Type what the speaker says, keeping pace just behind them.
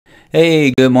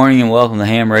Hey, good morning and welcome to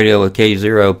Ham Radio with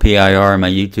K0PIR, my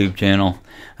YouTube channel.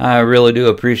 I really do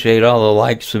appreciate all the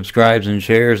likes, subscribes, and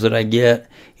shares that I get.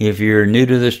 If you're new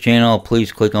to this channel,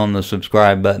 please click on the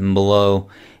subscribe button below.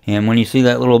 And when you see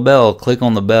that little bell, click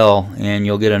on the bell and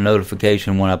you'll get a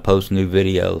notification when I post new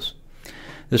videos.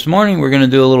 This morning we're going to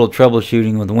do a little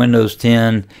troubleshooting with Windows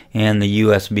 10 and the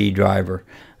USB driver.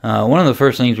 One of the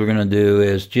first things we're going to do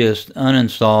is just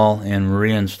uninstall and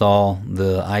reinstall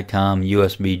the Icom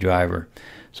USB driver.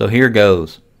 So here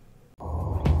goes.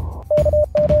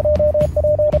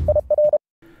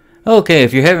 Okay,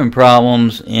 if you're having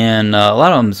problems, and a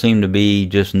lot of them seem to be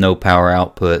just no power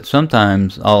output,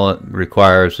 sometimes all it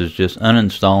requires is just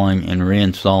uninstalling and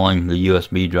reinstalling the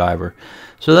USB driver.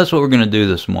 So that's what we're going to do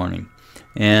this morning.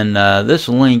 And this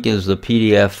link is the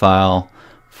PDF file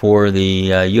for the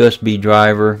USB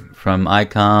driver from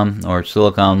Icom or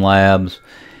Silicon Labs,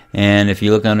 and if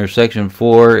you look under section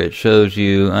 4 it shows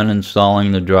you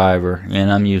uninstalling the driver,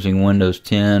 and I'm using Windows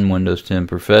 10, Windows 10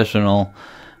 Professional.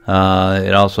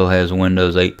 It also has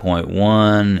Windows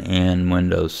 8.1 and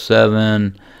Windows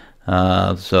 7,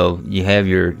 so you have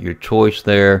your choice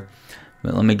there.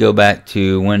 But let me go back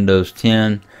to Windows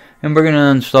 10 and we're going to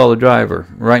install the driver.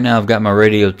 Right now I've got my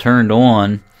radio turned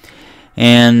on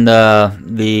and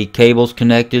the cable's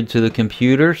connected to the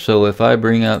computer, so if I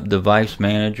bring up Device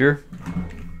Manager,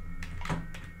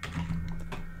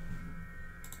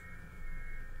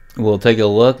 we'll take a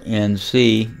look and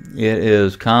see it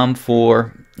is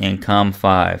COM4 and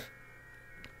COM5.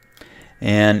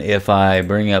 And if I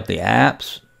bring up the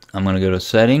apps, I'm going to go to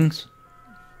Settings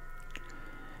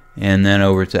and then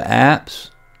over to Apps.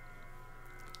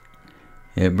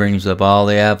 It brings up all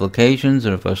the applications,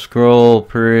 and if I scroll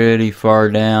pretty far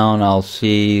down I'll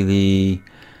see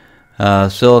the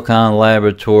Silicon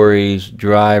Laboratories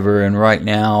driver, and right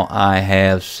now I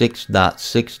have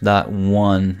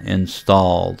 6.6.1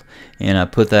 installed, and I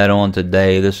put that on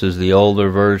today. This is the older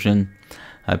version.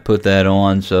 I put that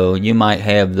on, so you might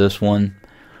have this one,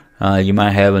 you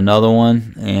might have another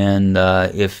one, and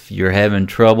if you're having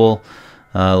trouble,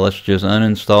 let's just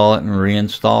uninstall it and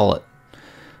reinstall it.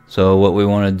 So what we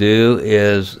want to do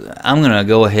is, I'm going to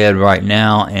go ahead right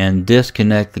now and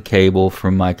disconnect the cable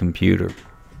from my computer.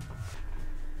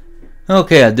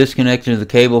 Okay, I disconnected the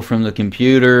cable from the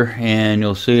computer, and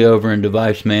you'll see over in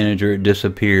Device Manager it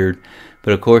disappeared.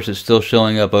 But of course it's still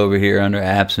showing up over here under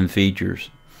Apps and Features.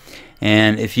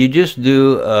 And if you just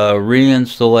do a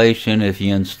reinstallation, if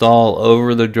you install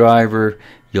over the driver,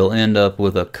 you'll end up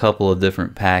with a couple of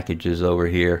different packages over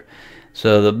here.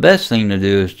 So the best thing to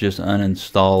do is just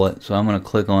uninstall it. So I'm going to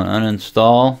click on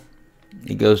uninstall.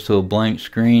 It goes to a blank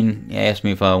screen. It asks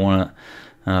me if I want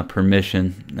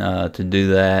permission to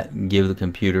do that. Give the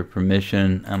computer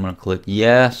permission. I'm going to click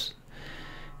yes.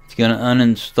 It's going to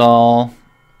uninstall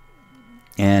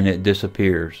and it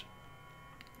disappears.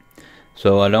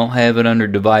 So I don't have it under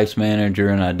Device Manager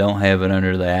and I don't have it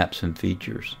under the Apps and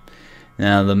Features.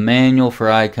 Now the manual for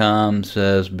Icom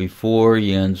says before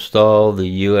you install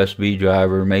the USB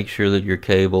driver, make sure that your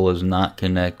cable is not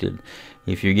connected.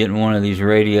 If you're getting one of these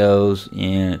radios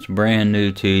and it's brand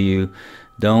new to you,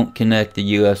 don't connect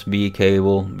the USB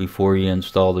cable before you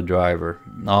install the driver.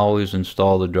 Always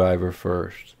install the driver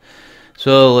first.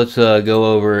 So let's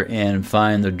go over and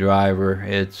find the driver.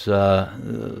 It's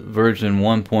version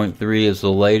 1.3 is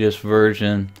the latest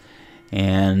version.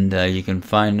 And you can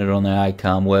find it on the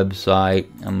Icom website.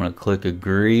 I'm going to click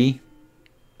agree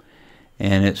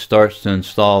and it starts to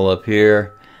install up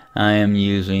here. I am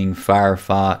using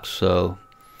Firefox, so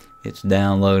it's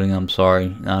downloading. I'm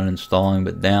sorry, not installing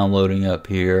but downloading up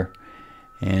here,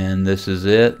 and this is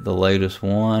it, the latest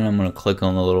one. I'm going to click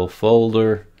on the little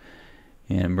folder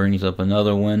and it brings up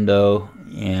another window,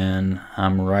 and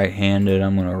I'm right-handed.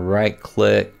 I'm going to right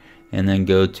click and then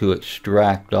go to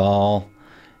extract all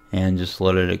and just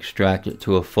let it extract it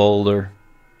to a folder.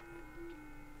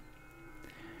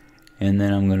 And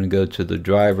then I'm going to go to the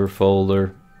driver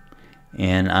folder,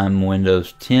 and I'm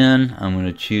Windows 10. I'm going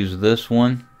to choose this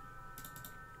one,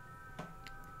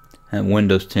 and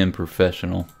Windows 10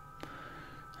 Professional.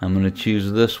 I'm going to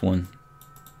choose this one,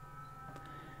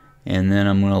 and then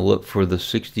I'm going to look for the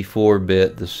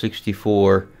 64-bit, the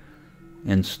 64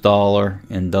 installer,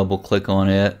 and double click on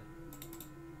it.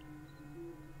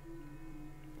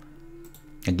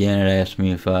 Again, it asks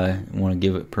me if I want to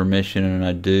give it permission, and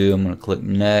I do. I'm going to click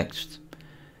next,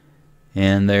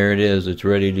 and there it is. It's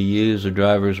ready to use. The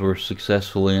drivers were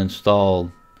successfully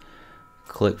installed.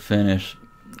 Click finish.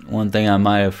 One thing I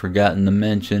might have forgotten to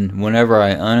mention, whenever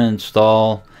I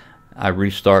uninstall, I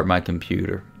restart my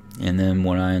computer, and then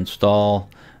when I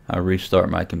install, I restart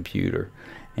my computer.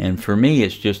 And for me,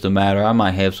 it's just a matter, I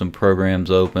might have some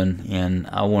programs open and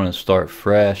I want to start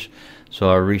fresh, so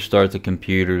I restart the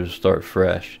computer to start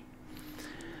fresh.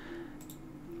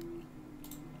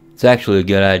 It's actually a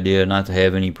good idea not to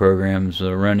have any programs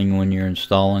running when you're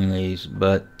installing these,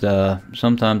 but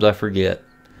sometimes I forget.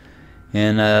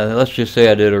 And let's just say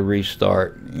I did a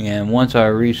restart, and once I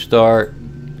restart,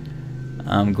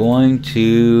 I'm going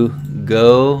to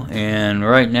go and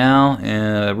right now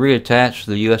reattach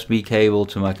the USB cable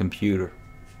to my computer.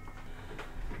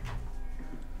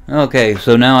 Okay,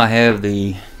 so now I have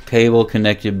the cable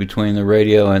connected between the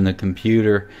radio and the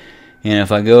computer. And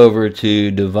if I go over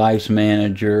to Device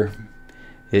Manager,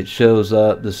 it shows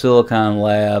up the Silicon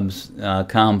Labs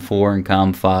COM4 and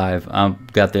COM5.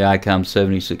 I've got the Icom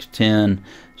 7610,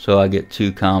 so I get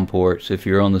 2 COM ports. If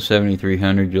you're on the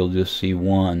 7300, you'll just see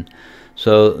 1.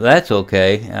 So that's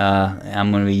okay.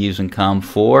 I'm going to be using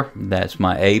COM4. That's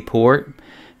my A port.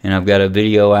 And I've got a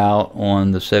video out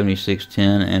on the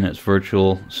 7610 and its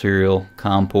virtual serial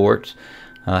COM ports.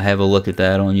 Have a look at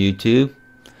that on YouTube.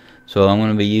 So I'm going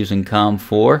to be using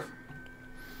COM4,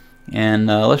 and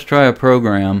let's try a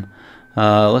program.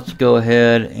 Let's go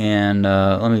ahead and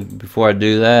before I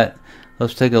do that,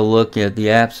 let's take a look at the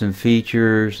apps and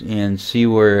features and see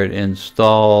where it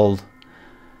installed.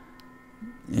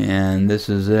 And this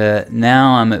is it.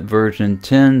 Now I'm at version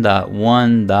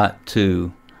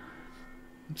 10.1.2,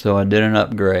 so I did an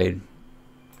upgrade.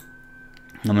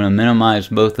 I'm going to minimize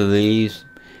both of these,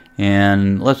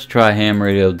 and let's try Ham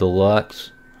Radio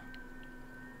Deluxe.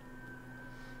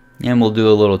 And we'll do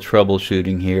a little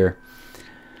troubleshooting here.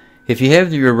 If you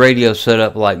have your radio set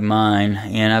up like mine,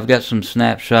 and I've got some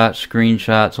snapshots,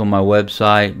 screenshots on my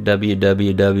website,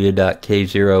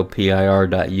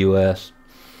 www.k0pir.us.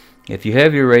 If you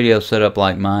have your radio set up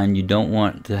like mine, you don't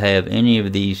want to have any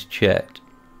of these checked.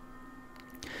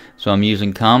 So I'm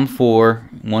using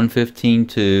COM4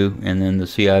 115.2, and then the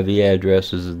CIV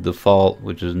address is the default,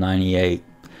 which is 98.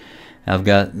 I've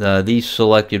got these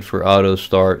selected for auto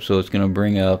start, so it's going to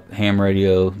bring up Ham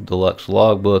Radio Deluxe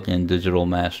Logbook and Digital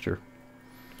Master.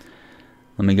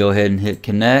 Let me go ahead and hit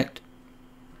connect.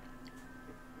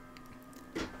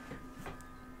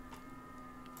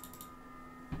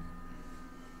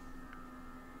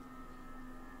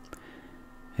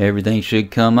 Everything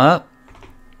should come up.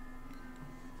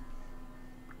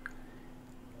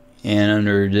 And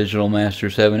under Digital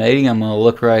Master 780, I'm going to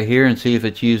look right here and see if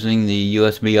it's using the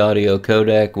USB audio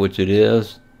codec, which it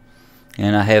is.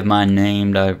 And I have mine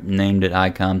named. I've named it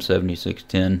Icom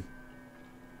 7610.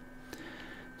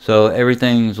 So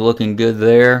everything's looking good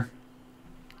there.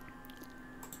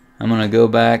 I'm going to go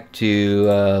back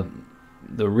to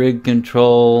the rig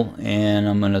control, and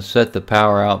I'm going to set the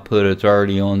power output. It's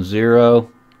already on 0.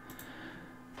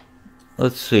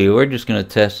 Let's see. We're just going to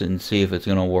test it and see if it's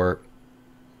going to work.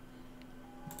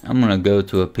 I'm going to go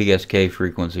to a PSK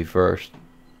frequency first.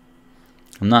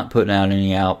 I'm not putting out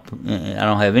any output. I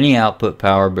don't have any output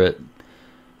power, but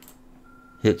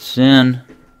hit send.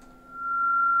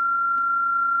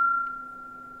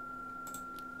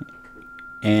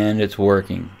 And it's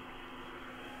working.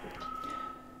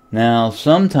 Now,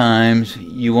 sometimes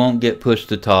you won't get push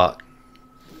to talk.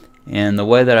 And the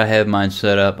way that I have mine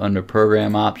set up under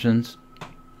program options,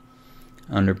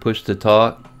 under push to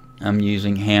talk, I'm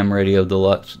using Ham Radio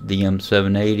Deluxe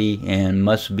DM780 and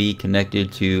must be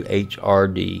connected to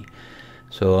HRD.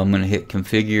 So I'm going to hit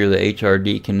configure the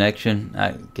HRD connection.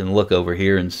 I can look over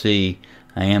here and see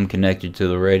I am connected to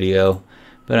the radio,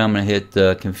 but I'm going to hit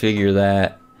configure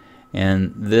that,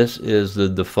 and this is the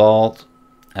default.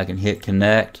 I can hit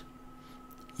connect,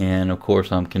 and of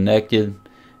course I'm connected,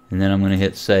 and then I'm going to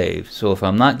hit save. So if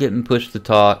I'm not getting push to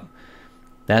talk,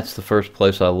 that's the first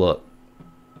place I look.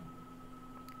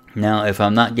 Now, if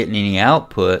I'm not getting any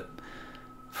output,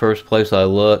 first place I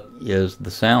look is the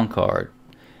sound card.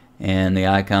 And the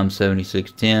Icom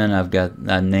 7610,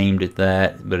 I named it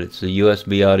that, but it's a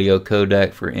USB audio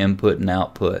codec for input and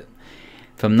output.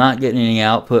 If I'm not getting any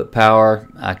output power,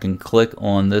 I can click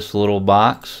on this little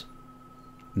box,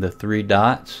 the 3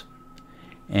 dots,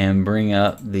 and bring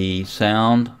up the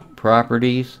sound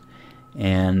properties,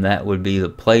 and that would be the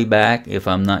playback. If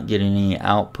I'm not getting any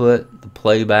output, the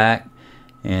playback,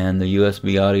 and the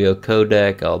USB audio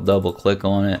codec, I'll double click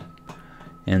on it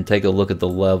and take a look at the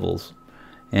levels,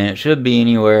 and it should be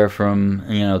anywhere from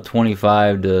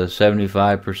 25 to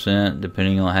 75%,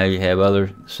 depending on how you have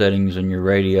other settings in your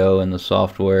radio and the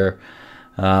software.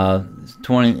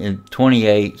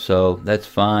 28, so that's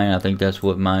fine. I think that's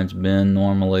what mine's been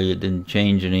normally. It didn't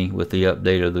change any with the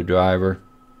update of the driver.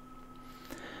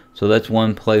 So that's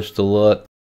one place to look.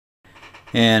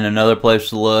 And another place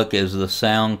to look is the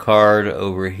sound card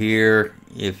over here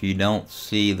if you don't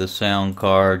see the sound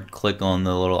card, click on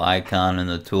the little icon in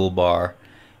the toolbar,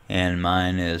 and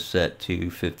mine is set to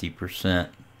 50%.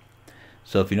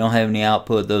 So if you don't have any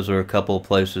output, those are a couple of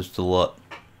places to look.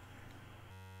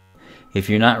 If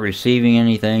you're not receiving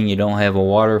anything, you don't have a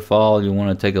waterfall, you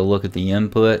want to take a look at the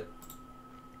input.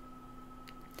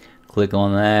 Click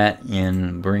on that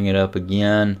and bring it up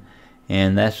again,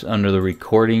 and that's under the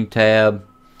recording tab,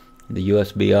 the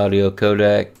USB audio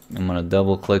codec. I'm going to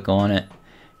double click on it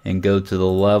and go to the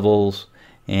levels,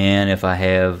 and if I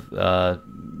have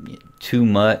too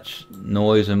much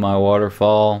noise in my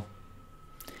waterfall,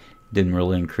 didn't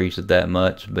really increase it that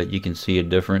much, but you can see a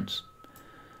difference.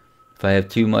 If I have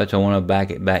too much, I want to back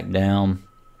it back down,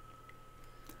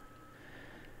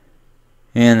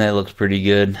 and that looks pretty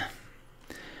good.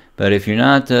 But if you're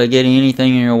not getting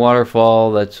anything in your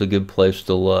waterfall, that's a good place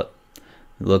to look.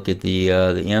 Look at the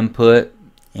input,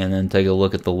 and then take a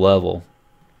look at the level.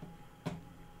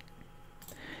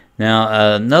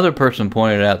 Now, another person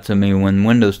pointed out to me when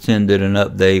Windows 10 did an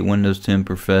update, Windows 10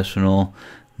 Professional,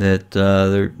 that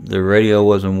their radio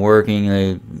wasn't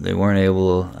working. They weren't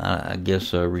able to, I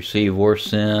guess, receive or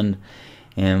send.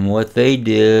 And what they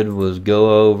did was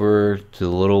go over to the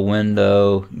little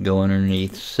window, go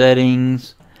underneath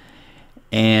Settings,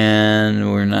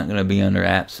 and we're not going to be under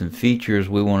Apps and Features.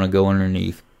 We want to go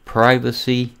underneath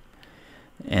Privacy,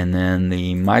 and then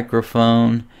the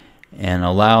microphone, and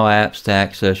allow apps to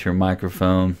access your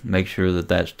microphone. Make sure that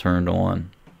that's turned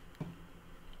on.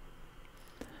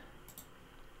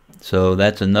 So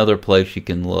that's another place you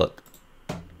can look.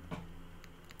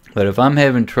 But if I'm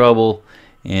having trouble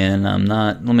and I'm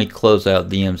not, let me close out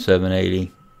DM780.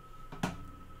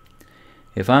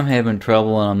 If I'm having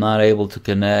trouble and I'm not able to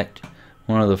connect,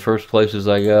 one of the first places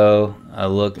I go, I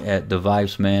look at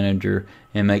Device Manager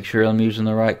and make sure I'm using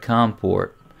the right COM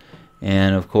port.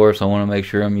 And of course I want to make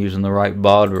sure I'm using the right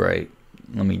baud rate.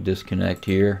 Let me disconnect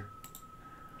here.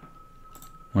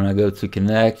 When I go to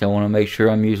connect, I want to make sure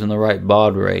I'm using the right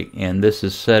baud rate, and this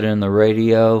is set in the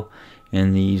radio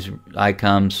in these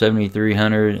Icom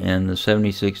 7300 and the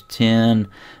 7610.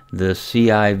 The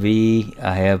CIV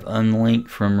I have unlinked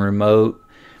from remote,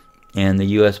 and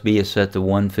the USB is set to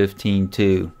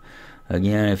 115.2.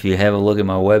 Again, if you have a look at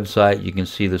my website, you can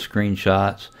see the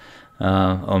screenshots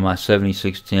on my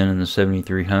 7610 and the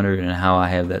 7300 and how I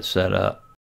have that set up.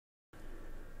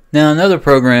 Now, another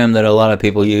program that a lot of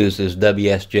people use is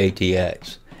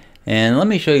WSJT-X, and let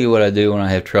me show you what I do when I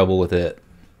have trouble with it.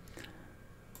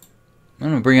 I'm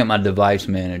going to bring up my Device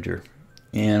Manager,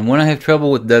 and when I have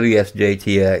trouble with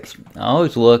WSJT-X, I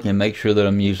always look and make sure that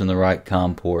I'm using the right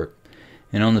COM port.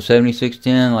 And on the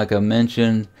 7610, like I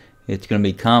mentioned, it's going to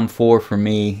be COM4 for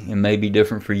me. It may be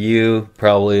different for you,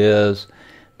 probably is,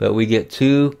 but we get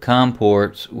two COM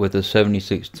ports with the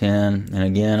 7610, and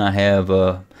again I have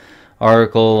a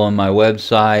article on my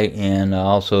website and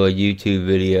also a YouTube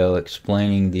video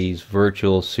explaining these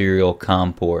virtual serial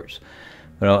COM ports.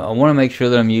 But I want to make sure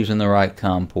that I'm using the right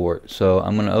COM port. So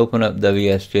I'm going to open up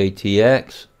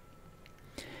WSJT-X,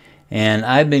 and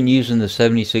I've been using the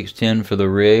 7610 for the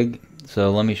rig. So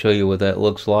let me show you what that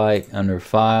looks like. Under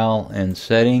File and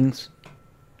Settings,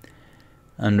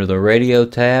 under the Radio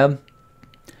tab,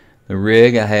 the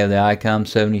rig, I have the Icom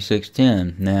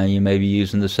 7610. Now you may be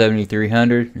using the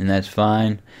 7300, and that's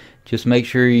fine. Just make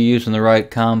sure you're using the right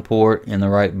COM port and the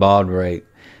right baud rate.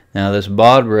 Now this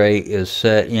baud rate is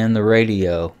set in the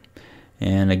radio,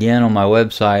 and again on my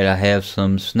website I have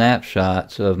some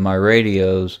snapshots of my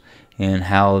radios and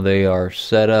how they are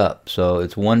set up. So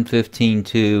it's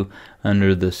 115.2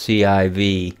 under the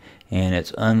CIV, and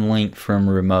it's unlinked from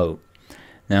remote.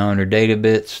 Now under data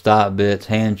bits, stop bits,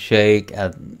 handshake,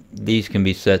 these can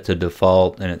be set to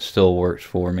default and it still works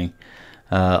for me.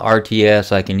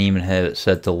 RTS, I can even have it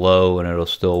set to low and it'll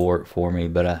still work for me,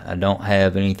 but I don't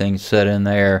have anything set in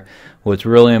there. What's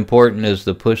really important is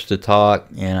the push to talk,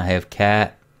 and I have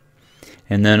CAT,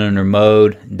 and then under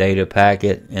mode, data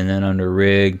packet, and then under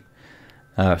rig,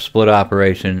 split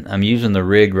operation. I'm using the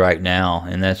rig right now,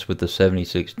 and that's with the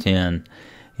 7610,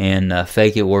 and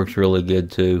fake it works really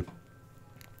good too.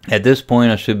 At this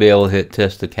point I should be able to hit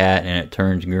test the CAT and it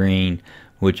turns green,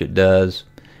 which it does,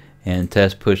 and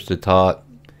test push to talk,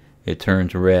 it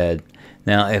turns red.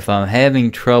 Now if I'm having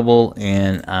trouble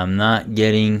and I'm not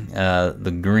getting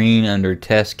the green under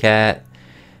test CAT,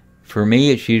 for me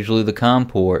it's usually the COM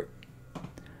port.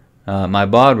 My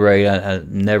baud rate I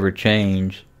never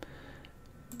change,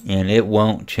 and it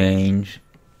won't change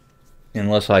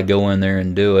unless I go in there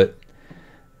and do it.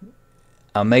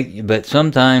 But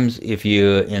sometimes if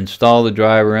you install the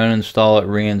driver, uninstall it,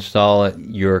 reinstall it,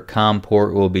 your COM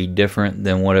port will be different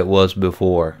than what it was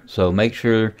before. So make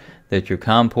sure that your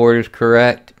COM port is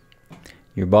correct,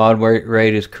 your baud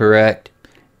rate is correct,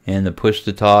 and the push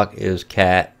to talk is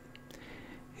cat.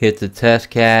 Hit the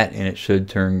test cat and it should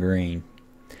turn green.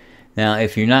 Now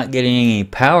if you're not getting any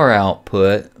power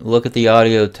output, look at the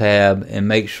audio tab and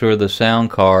make sure the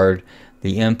sound card,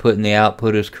 the input and the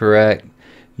output is correct.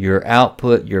 Your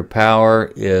output, your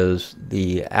power is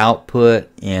the output,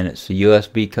 and it's the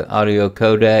USB audio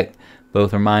codec.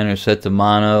 Both of mine are set to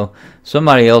mono.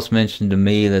 Somebody else mentioned to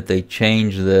me that they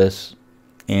changed this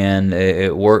and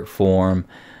it worked for them.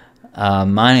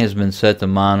 Mine has been set to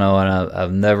mono, and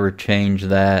I've never changed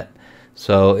that.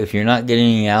 So if you're not getting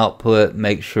any output,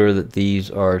 make sure that these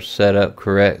are set up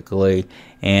correctly.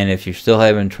 And if you're still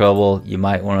having trouble, you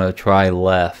might want to try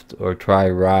left or try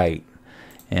right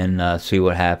and see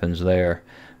what happens there.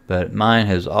 But mine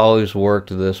has always worked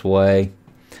this way.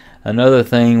 Another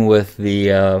thing with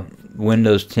the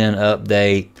Windows 10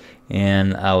 update,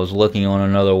 and I was looking on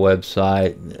another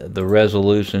website, the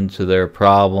resolution to their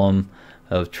problem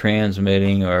of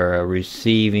transmitting or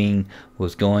receiving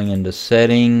was going into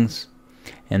settings,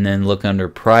 and then look under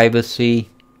privacy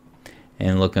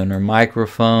and look under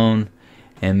microphone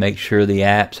and make sure the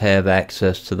apps have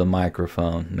access to the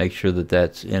microphone. Make sure that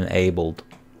that's enabled.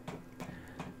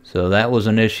 So that was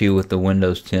an issue with the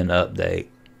Windows 10 update.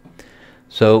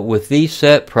 So with these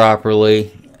set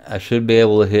properly, I should be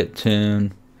able to hit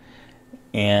tune,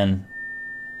 and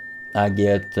I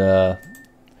get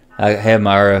I have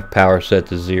my RF power set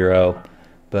to 0,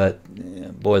 but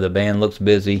boy, the band looks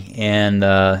busy, and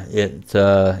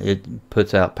it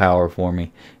puts out power for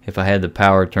me. If I had the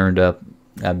power turned up,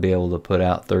 I'd be able to put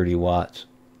out 30 watts.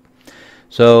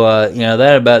 So you know,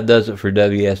 that about does it for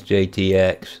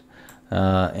WSJT-X.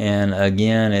 And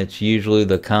again, it's usually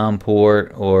the COM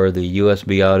port or the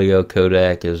USB audio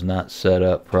codec is not set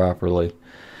up properly.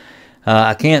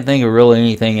 I can't think of really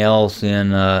anything else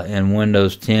in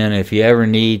Windows 10. If you ever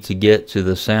need to get to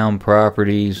the sound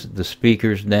properties, the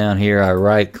speakers down here, I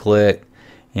right click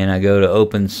and I go to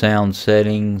open sound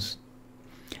settings,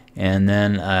 and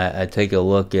then I take a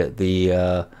look at the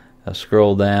I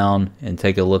scroll down and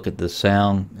take a look at the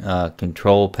sound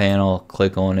control panel,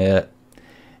 click on it,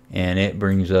 and it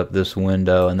brings up this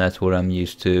window, and that's what I'm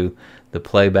used to, the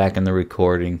playback and the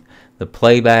recording. The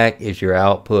playback is your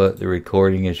output, the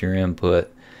recording is your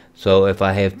input. So if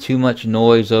I have too much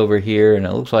noise over here and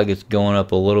it looks like it's going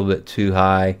up a little bit too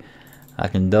high, I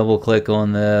can double click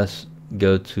on this,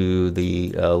 go to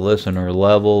the listener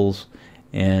levels,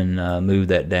 and move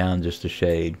that down just a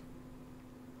shade.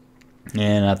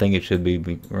 And I think it should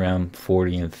be around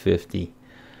 40 and 50.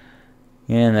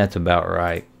 And that's about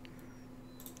right.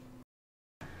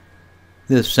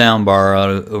 This sound bar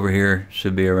over here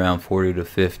should be around 40 to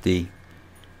 50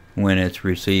 when it's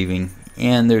receiving.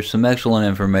 And there's some excellent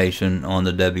information on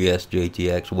the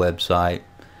WSJT-X website.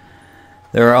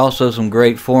 There are also some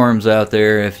great forums out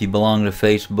there. If you belong to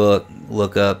Facebook,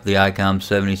 look up the Icom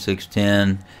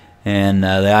 7610 and the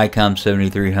Icom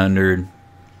 7300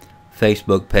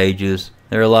 Facebook pages.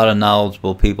 There are a lot of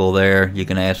knowledgeable people there. You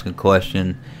can ask a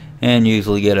question and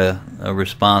usually get a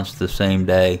response the same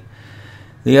day.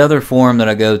 The other forum that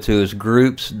I go to is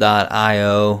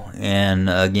groups.io, and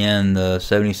again, the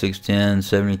 7610,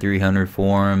 7300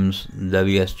 forums,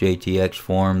 WSJT-X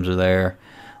forums are there.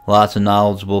 Lots of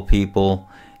knowledgeable people,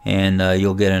 and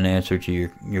you'll get an answer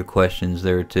to your questions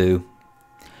there too.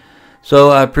 So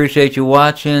I appreciate you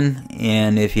watching,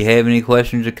 and if you have any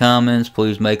questions or comments,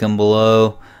 please make them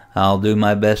below. I'll do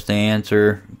my best to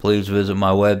answer. Please visit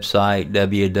my website,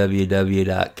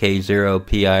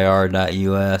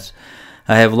 www.k0pir.us.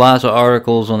 I have lots of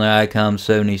articles on the Icom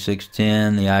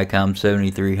 7610, the Icom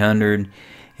 7300,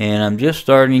 and I'm just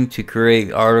starting to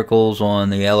create articles on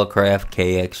the Elecraft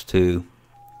KX2.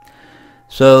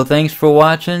 So thanks for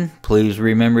watching. Please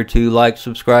remember to like,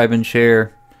 subscribe, and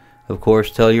share. Of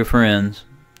course, tell your friends.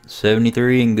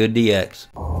 73 and good DX.